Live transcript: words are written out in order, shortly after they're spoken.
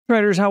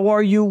Traders, how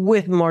are you?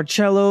 With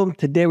Marcello.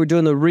 Today we're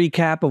doing the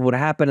recap of what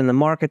happened in the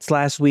markets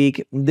last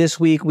week. This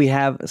week we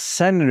have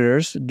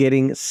senators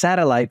getting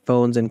satellite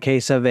phones in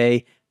case of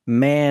a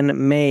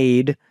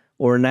man-made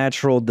or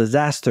natural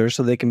disaster,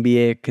 so they can be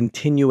a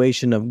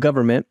continuation of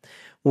government.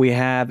 We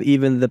have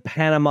even the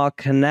Panama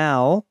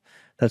Canal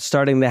that's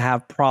starting to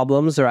have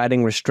problems. They're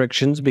adding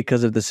restrictions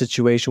because of the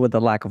situation with the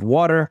lack of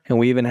water. And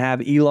we even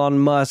have Elon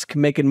Musk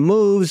making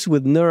moves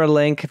with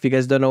Neuralink. If you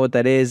guys don't know what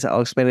that is, I'll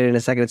explain it in a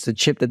second. It's the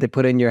chip that they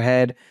put in your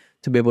head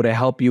to be able to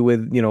help you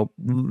with,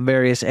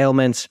 various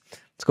ailments.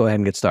 Let's go ahead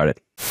and get started.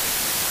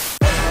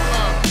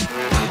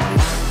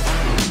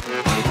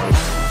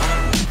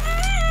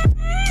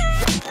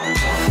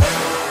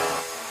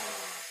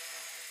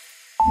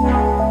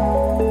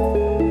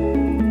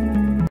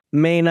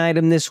 Main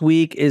item this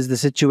week is the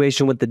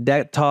situation with the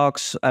debt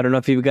talks. I don't know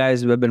if you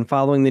guys have been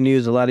following the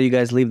news. A lot of you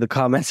guys leave the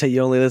comments that you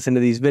only listen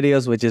to these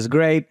videos, which is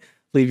great.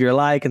 Leave your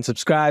like and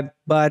subscribe.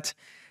 But,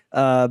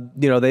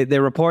 they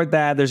report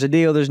that there's a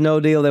deal, there's no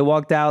deal. They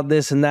walked out,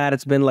 this and that.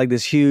 It's been like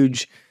this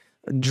huge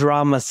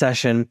drama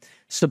session.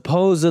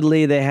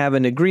 Supposedly, they have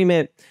an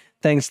agreement.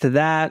 Thanks to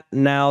that,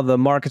 now the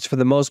markets for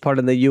the most part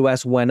in the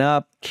U.S. went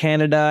up.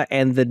 Canada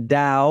and the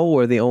Dow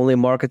were the only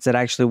markets that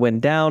actually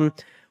went down.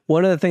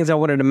 One of the things I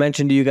wanted to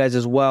mention to you guys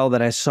as well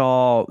that I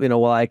saw,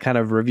 while I kind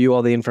of review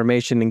all the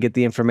information and get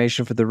the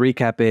information for the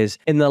recap is,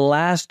 in the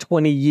last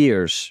 20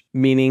 years,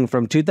 meaning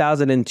from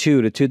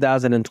 2002 to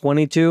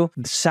 2022,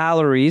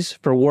 salaries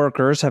for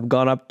workers have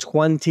gone up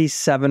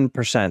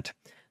 27%.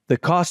 The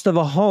cost of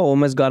a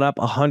home has gone up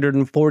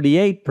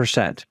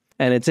 148%.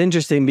 And it's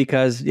interesting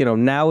because,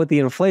 now with the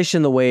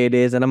inflation the way it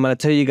is, and I'm going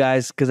to tell you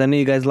guys, because I know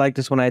you guys like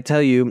this when I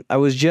tell you, I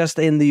was just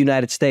in the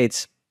United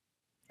States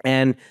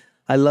and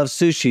I love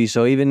sushi,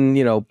 so even,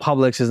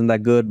 Publix isn't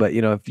that good, but,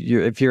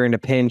 if you're in a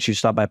pinch, you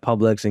stop by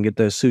Publix and get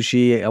the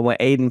sushi. I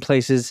ate in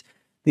places,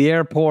 the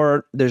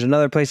airport, there's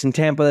another place in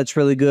Tampa that's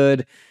really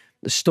good,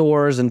 the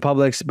stores and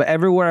Publix, but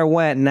everywhere I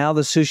went, now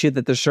the sushi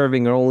that they're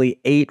serving are only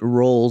 8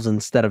 rolls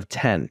instead of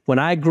 10. When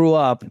I grew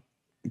up,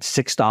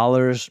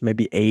 $6,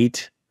 maybe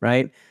 8,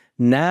 right?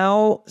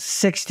 Now,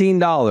 $16,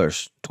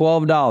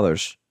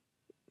 $12.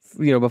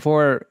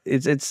 Before,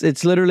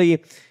 it's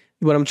literally,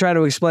 what I'm trying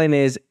to explain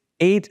is,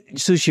 8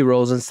 sushi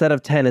rolls instead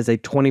of 10 is a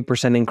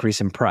 20% increase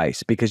in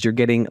price because you're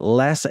getting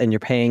less and you're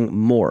paying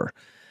more.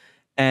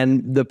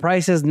 And the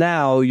prices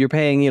now, you're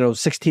paying,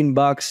 $16,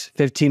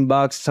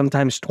 $15,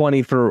 sometimes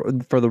 20 for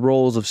the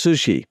rolls of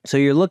sushi. So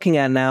you're looking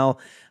at now,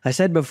 I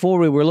said before,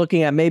 we were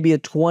looking at maybe a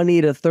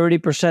 20 to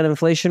 30%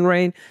 inflation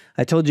rate.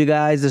 I told you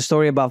guys the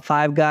story about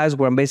Five Guys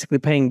where I'm basically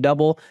paying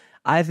double.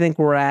 I think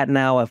we're at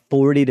now a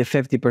 40 to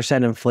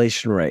 50%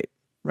 inflation rate.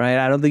 Right?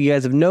 I don't think you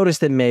guys have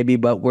noticed it maybe,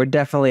 but we're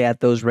definitely at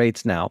those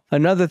rates now.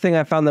 Another thing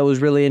I found that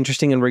was really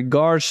interesting in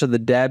regards to the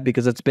debt,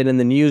 because it's been in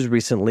the news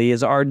recently,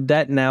 is our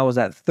debt now is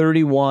at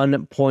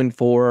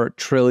 $31.4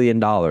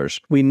 trillion.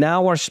 We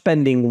now are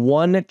spending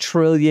 $1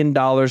 trillion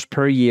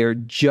per year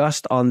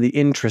just on the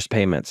interest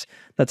payments.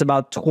 That's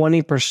about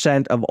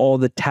 20% of all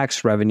the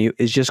tax revenue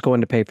is just going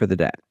to pay for the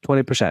debt.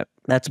 20%.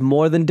 That's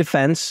more than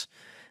defense.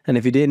 And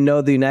if you didn't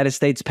know, the United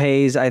States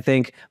pays, I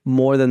think,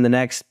 more than the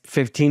next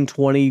 15,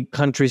 20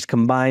 countries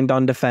combined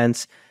on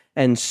defense.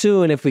 And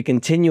soon, if we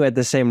continue at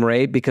the same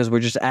rate, because we're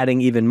just adding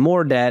even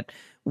more debt,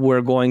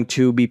 we're going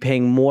to be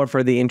paying more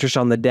for the interest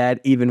on the debt,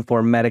 even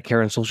for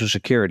Medicare and Social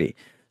Security.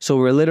 So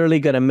we're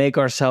literally going to make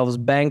ourselves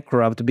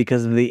bankrupt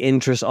because of the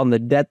interest on the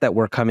debt that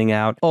we're coming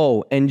out.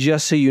 Oh, and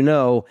just so you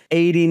know,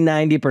 80,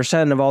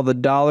 90% of all the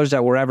dollars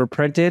that were ever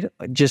printed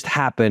just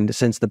happened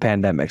since the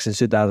pandemic, since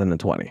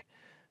 2020.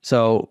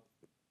 So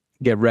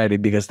get ready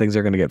because things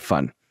are going to get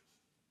fun.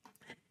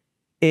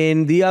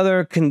 In the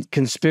other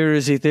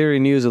conspiracy theory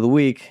news of the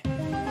week,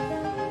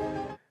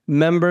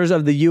 members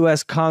of the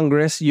U.S.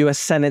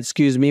 Senate,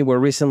 were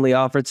recently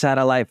offered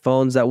satellite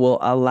phones that will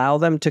allow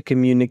them to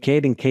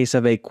communicate in case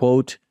of a,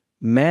 quote,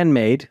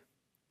 man-made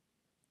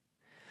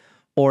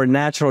or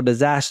natural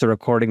disaster,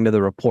 according to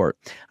the report.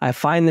 I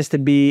find this to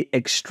be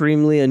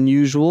extremely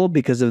unusual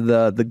because of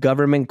the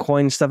government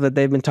coin stuff that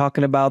they've been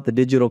talking about, the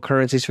digital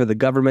currencies for the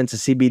governments,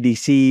 the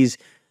CBDCs,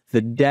 the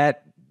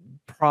debt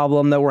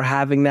problem that we're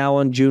having now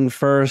on June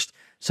 1st.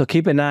 So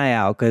keep an eye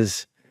out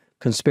because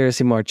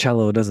Conspiracy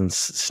Marcello doesn't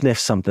sniff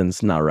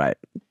something's not right.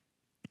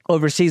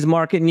 Overseas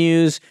market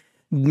news,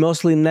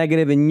 mostly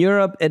negative in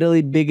Europe,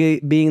 Italy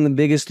being the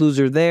biggest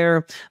loser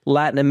there.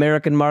 Latin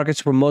American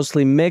markets were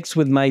mostly mixed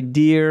with my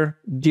dear,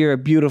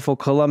 beautiful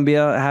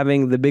Colombia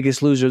having the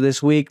biggest loser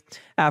this week.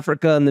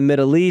 Africa and the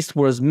Middle East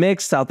was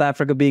mixed, South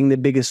Africa being the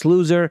biggest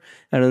loser.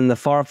 And in the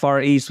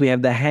far east, we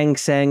have the Hang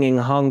Seng in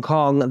Hong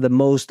Kong, the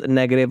most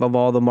negative of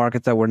all the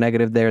markets that were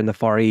negative there in the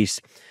Far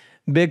East.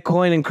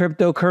 Bitcoin and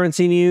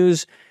cryptocurrency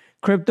news.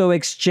 Crypto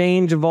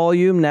exchange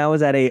volume now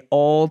is at an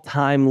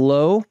all-time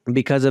low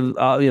because of,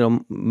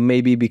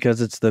 maybe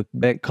because it's the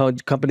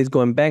companies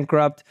going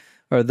bankrupt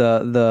or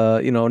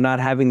not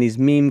having these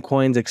meme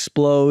coins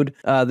explode.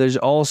 There's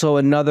also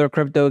another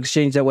crypto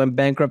exchange that went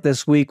bankrupt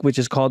this week, which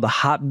is called the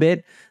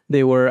Hotbit.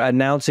 They were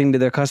announcing to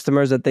their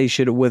customers that they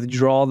should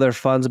withdraw their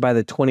funds by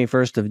the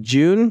 21st of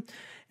June.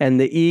 And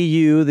the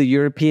EU, the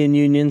European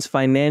Union's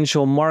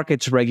financial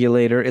markets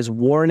regulator, is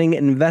warning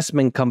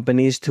investment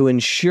companies to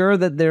ensure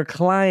that their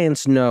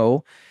clients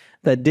know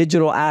that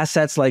digital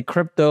assets like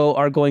crypto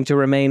are going to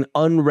remain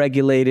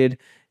unregulated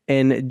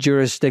in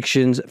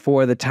jurisdictions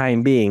for the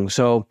time being.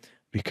 So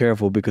be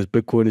careful, because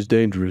Bitcoin is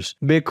dangerous.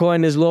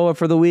 Bitcoin is lower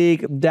for the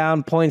week,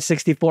 down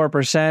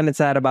 0.64%. It's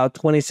at about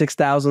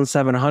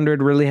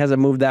 26,700. Really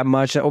hasn't moved that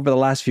much over the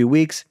last few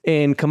weeks.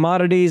 In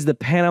commodities, the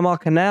Panama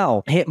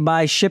Canal hit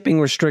by shipping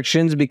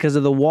restrictions because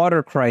of the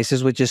water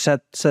crisis, which is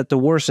set to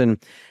worsen.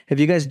 If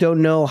you guys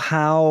don't know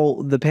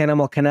how the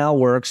Panama Canal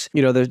works,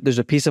 there's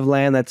a piece of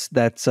land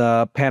that's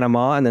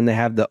Panama, and then they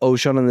have the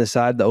ocean on this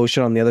side, the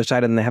ocean on the other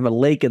side, and they have a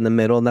lake in the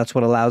middle, and that's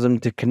what allows them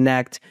to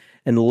connect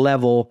and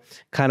level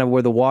kind of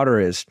where the water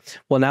is.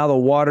 Well, now the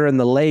water in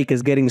the lake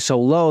is getting so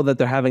low that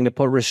they're having to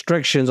put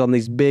restrictions on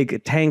these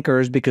big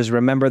tankers, because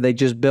remember, they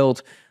just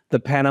built the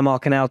Panama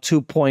Canal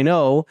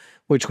 2.0,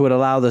 which would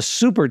allow the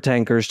super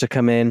tankers to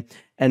come in.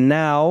 And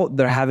now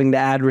they're having to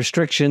add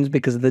restrictions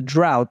because of the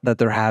drought that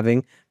they're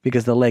having,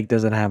 because the lake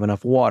doesn't have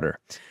enough water.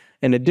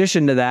 In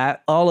addition to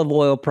that, olive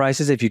oil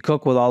prices, if you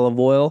cook with olive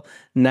oil,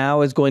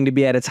 now is going to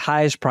be at its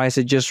highest price.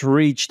 It just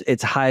reached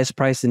its highest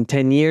price in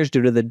 10 years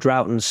due to the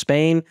drought in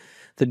Spain.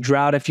 The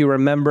drought, if you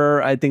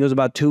remember, I think it was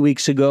about 2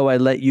 weeks ago, I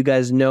let you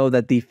guys know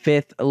that the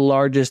 5th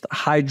largest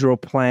hydro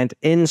plant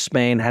in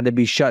Spain had to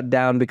be shut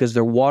down because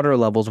their water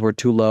levels were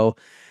too low.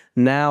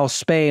 Now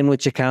Spain,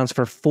 which accounts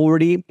for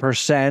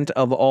 40%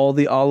 of all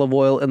the olive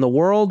oil in the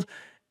world,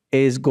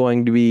 is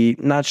going to be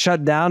not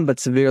shut down, but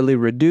severely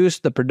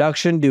reduced the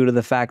production due to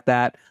the fact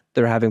that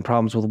they're having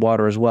problems with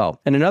water as well.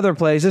 And in other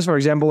places, for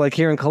example, like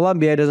here in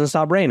Colombia, it doesn't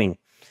stop raining.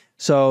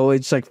 So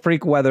it's like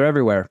freak weather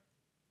everywhere.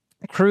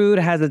 Crude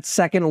has its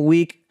second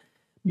week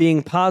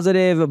being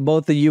positive.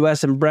 Both the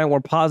US and Brent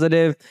were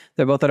positive.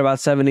 They're both at about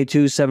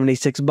 72,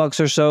 76 bucks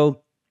or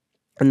so.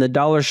 And the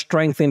dollar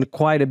strengthened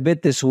quite a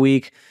bit this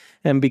week.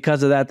 And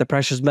because of that, the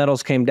precious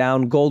metals came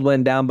down. Gold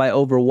went down by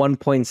over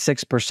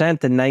 1.6%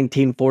 to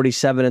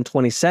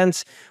 1947.20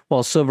 cents,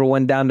 while silver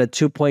went down to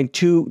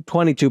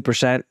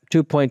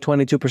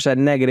 2.22%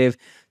 negative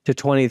to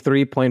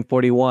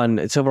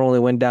 23.41. Silver only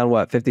went down,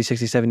 what, 50,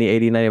 60, 70,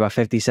 80, 90, about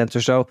 50 cents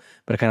or so,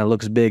 but it kind of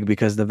looks big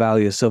because the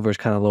value of silver is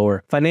kind of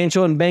lower.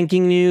 Financial and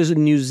banking news,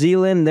 New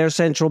Zealand, their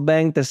central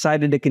bank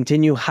decided to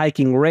continue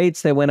hiking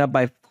rates. They went up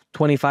by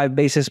 25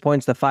 basis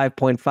points to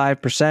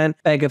 5.5%.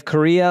 Bank of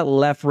Korea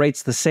left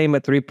rates the same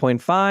at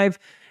 3.5%.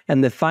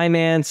 And the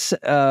finance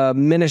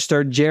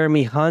minister,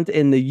 Jeremy Hunt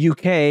in the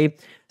UK,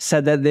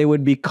 said that they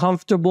would be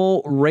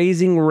comfortable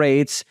raising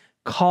rates,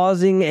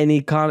 causing an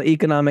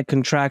economic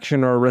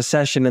contraction or a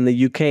recession in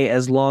the UK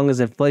as long as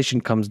inflation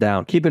comes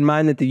down. Keep in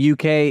mind that the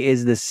UK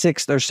is the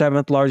 6th or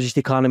 7th largest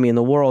economy in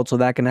the world, so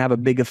that can have a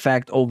big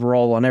effect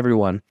overall on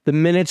everyone. The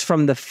minutes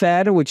from the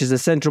Fed, which is the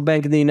central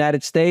bank in the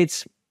United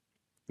States,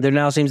 there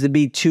now seems to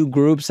be two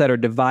groups that are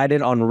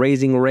divided on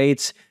raising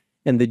rates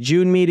in the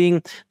June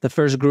meeting. The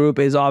first group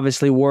is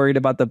obviously worried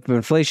about the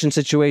inflation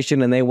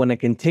situation, and they want to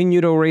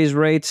continue to raise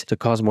rates to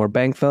cause more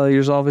bank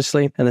failures,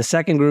 obviously. And the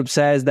second group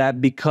says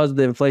that because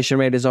the inflation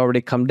rate has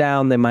already come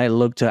down, they might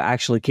look to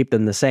actually keep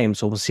them the same.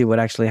 So we'll see what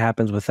actually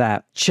happens with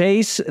that.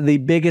 Chase, the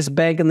biggest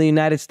bank in the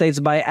United States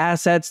by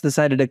assets,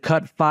 decided to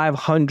cut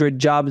 500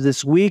 jobs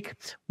this week,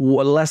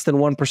 less than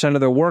 1%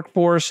 of their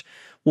workforce.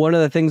 One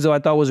of the things, though, I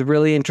thought was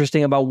really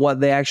interesting about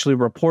what they actually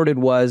reported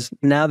was,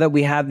 now that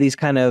we have these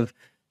kind of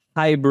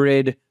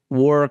hybrid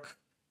work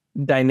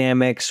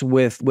dynamics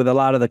with a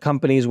lot of the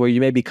companies where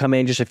you maybe come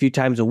in just a few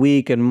times a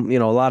week and,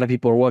 a lot of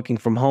people are working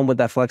from home with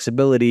that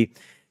flexibility,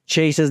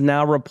 Chase is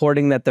now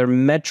reporting that their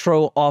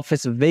metro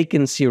office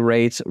vacancy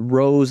rates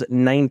rose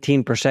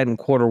 19% in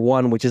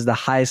Q1, which is the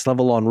highest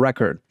level on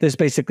record. This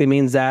basically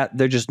means that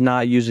they're just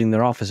not using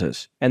their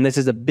offices. And this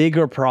is a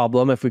bigger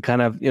problem if we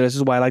kind of, this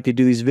is why I like to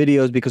do these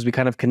videos, because we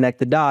kind of connect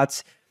the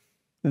dots.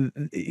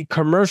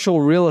 Commercial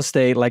real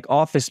estate, like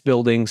office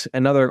buildings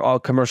and other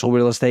commercial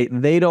real estate,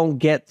 they don't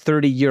get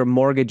 30-year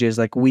mortgages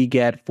like we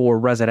get for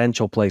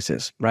residential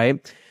places,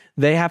 right?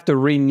 They have to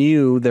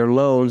renew their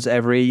loans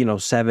every,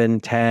 7,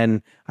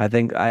 10. I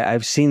think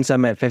I've seen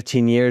some at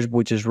 15 years,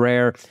 which is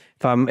rare.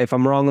 If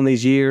I'm wrong on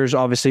these years,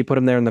 obviously put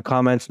them there in the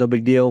comments, no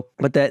big deal.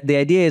 But the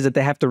idea is that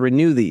they have to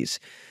renew these.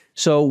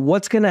 So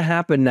what's going to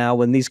happen now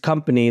when these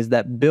companies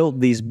that built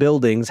these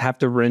buildings have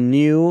to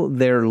renew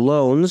their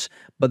loans,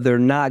 but they're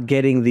not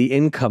getting the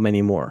income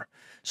anymore?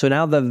 So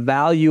now the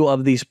value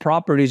of these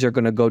properties are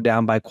going to go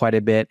down by quite a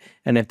bit.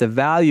 And if the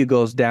value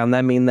goes down,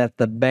 that means that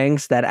the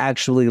banks that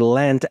actually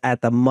lent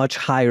at the much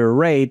higher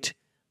rate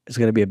is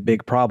going to be a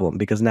big problem,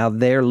 because now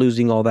they're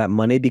losing all that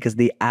money because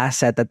the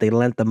asset that they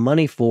lent the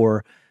money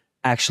for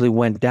actually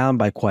went down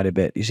by quite a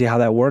bit. You see how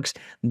that works?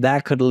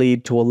 That could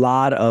lead to a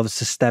lot of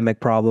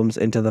systemic problems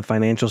into the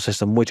financial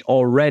system, which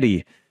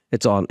already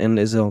it's on and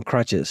is on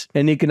crutches.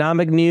 In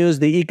economic news,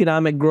 the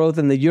economic growth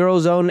in the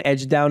Eurozone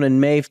edged down in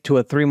May to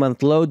a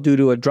 3-month low due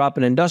to a drop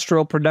in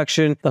industrial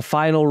production. The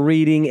final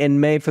reading in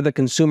May for the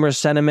consumer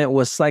sentiment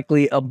was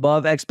slightly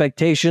above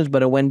expectations,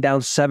 but it went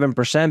down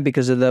 7%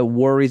 because of the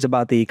worries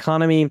about the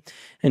economy.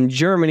 And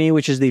Germany,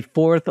 which is the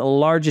 4th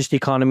largest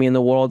economy in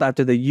the world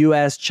after the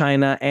US,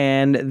 China,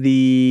 and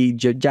the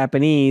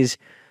Japanese,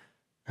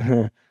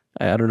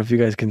 I don't know if you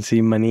guys can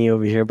see Money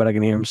over here, but I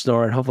can hear him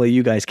snoring. Hopefully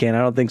you guys can. I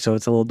don't think so.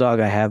 It's a little dog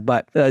I have.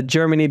 But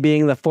Germany,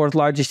 being the 4th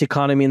largest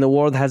economy in the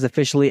world, has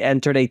officially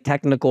entered a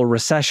technical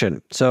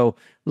recession. So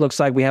it looks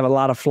like we have a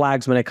lot of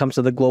flags when it comes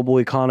to the global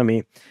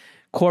economy.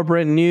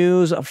 Corporate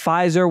news,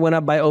 Pfizer went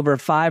up by over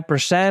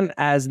 5%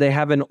 as they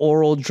have an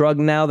oral drug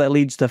now that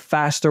leads to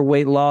faster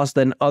weight loss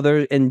than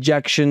other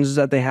injections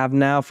that they have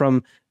now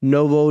from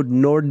Novo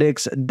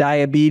Nordisk's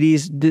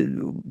diabetes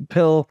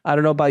pill. I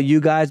don't know about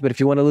you guys, but if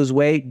you want to lose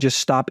weight, just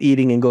stop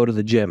eating and go to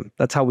the gym.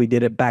 That's how we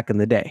did it back in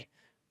the day.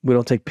 We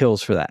don't take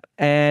pills for that.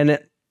 And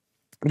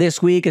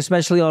this week,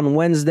 especially on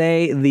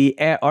Wednesday, the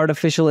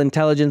artificial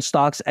intelligence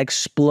stocks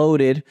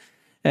exploded.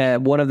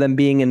 One of them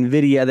being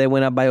NVIDIA. They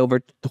went up by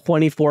over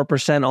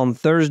 24% on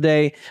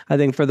Thursday. I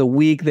think for the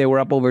week, they were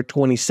up over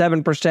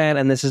 27%.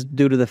 And this is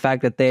due to the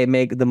fact that they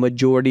make the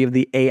majority of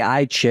the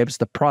AI chips,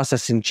 the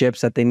processing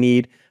chips that they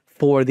need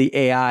for the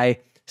AI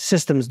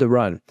systems to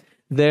run.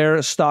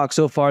 Their stock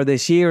so far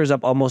this year is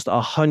up almost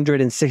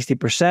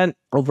 160%,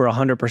 over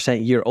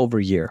 100% year over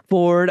year.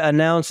 Ford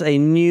announced a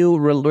new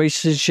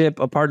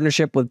a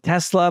partnership with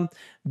Tesla,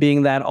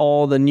 being that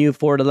all the new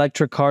Ford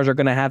electric cars are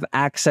going to have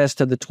access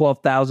to the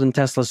 12,000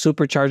 Tesla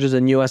superchargers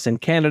in US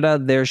and Canada.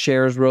 Their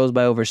shares rose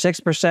by over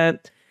 6%.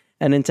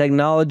 And in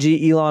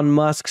technology, Elon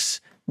Musk's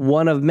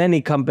one of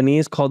many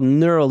companies called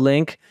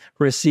Neuralink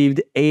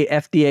received a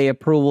FDA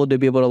approval to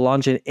be able to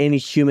launch an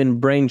inhuman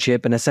brain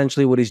chip. And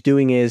essentially what he's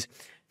doing is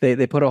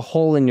they put a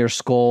hole in your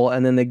skull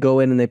and then they go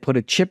in and they put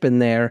a chip in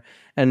there.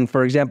 And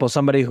for example,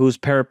 somebody who's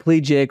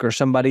paraplegic or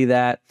somebody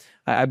that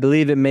I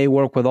believe it may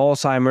work with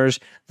Alzheimer's,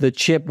 the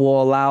chip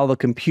will allow the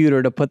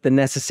computer to put the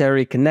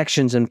necessary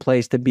connections in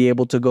place to be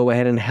able to go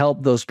ahead and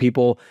help those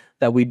people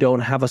that we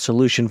don't have a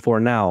solution for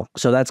now.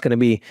 So that's going to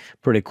be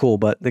pretty cool,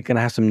 but they're going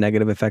to have some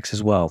negative effects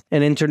as well.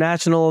 In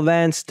international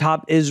events,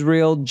 top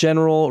Israel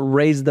general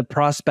raised the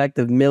prospect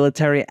of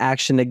military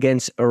action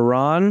against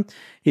Iran,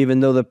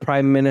 even though the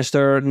Prime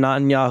Minister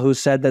Netanyahu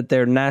said that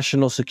their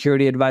national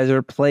security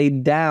advisor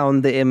played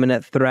down the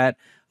imminent threat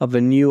of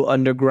a new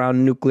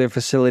underground nuclear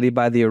facility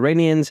by the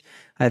Iranians.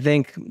 I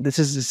think this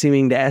is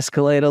seeming to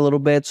escalate a little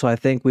bit, so I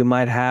think we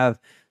might have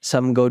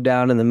some go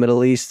down in the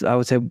Middle East. I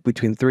would say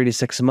between 3 to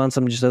 6 months.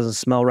 Something just doesn't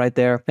smell right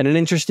there. And an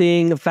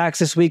interesting fact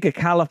this week, a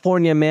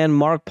California man,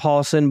 Mark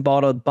Paulson,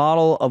 bought a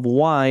bottle of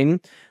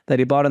wine that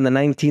he bought in the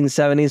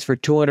 1970s for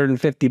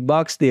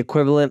 $250, the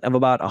equivalent of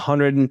about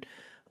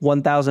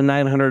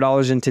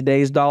 $1,900 in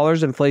today's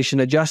dollars, inflation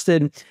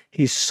adjusted.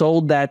 He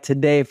sold that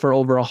today for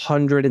over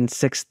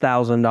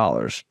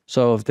 $106,000.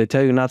 So if they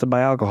tell you not to buy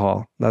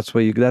alcohol, that's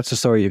the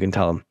story you can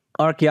tell them.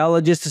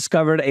 Archaeologists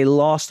discovered a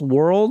lost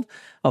world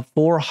of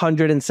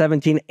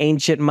 417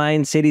 ancient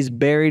Mayan cities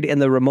buried in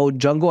the remote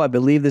jungle. I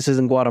believe this is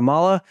in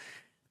Guatemala,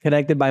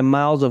 connected by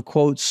miles of,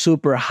 quote,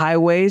 super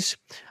highways.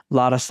 A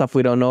lot of stuff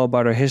we don't know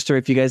about our history.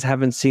 If you guys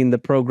haven't seen the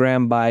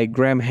program by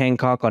Graham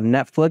Hancock on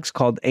Netflix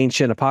called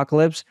Ancient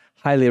Apocalypse,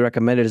 highly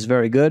recommend it. It's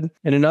very good.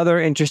 And another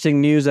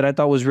interesting news that I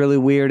thought was really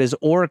weird is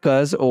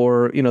orcas,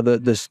 or, you know,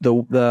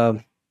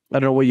 the I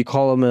don't know what you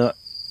call them.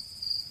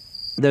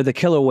 They're the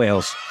killer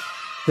whales.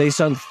 They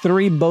sunk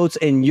 3 boats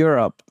in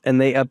Europe,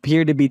 and they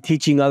appear to be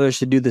teaching others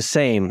to do the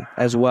same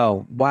as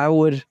well. Why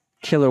would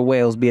killer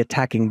whales be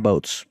attacking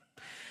boats?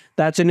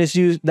 That's the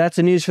news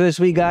for this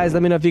week, guys.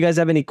 Let me know if you guys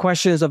have any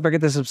questions. Don't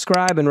forget to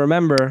subscribe, and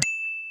remember,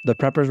 the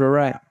preppers were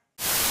right.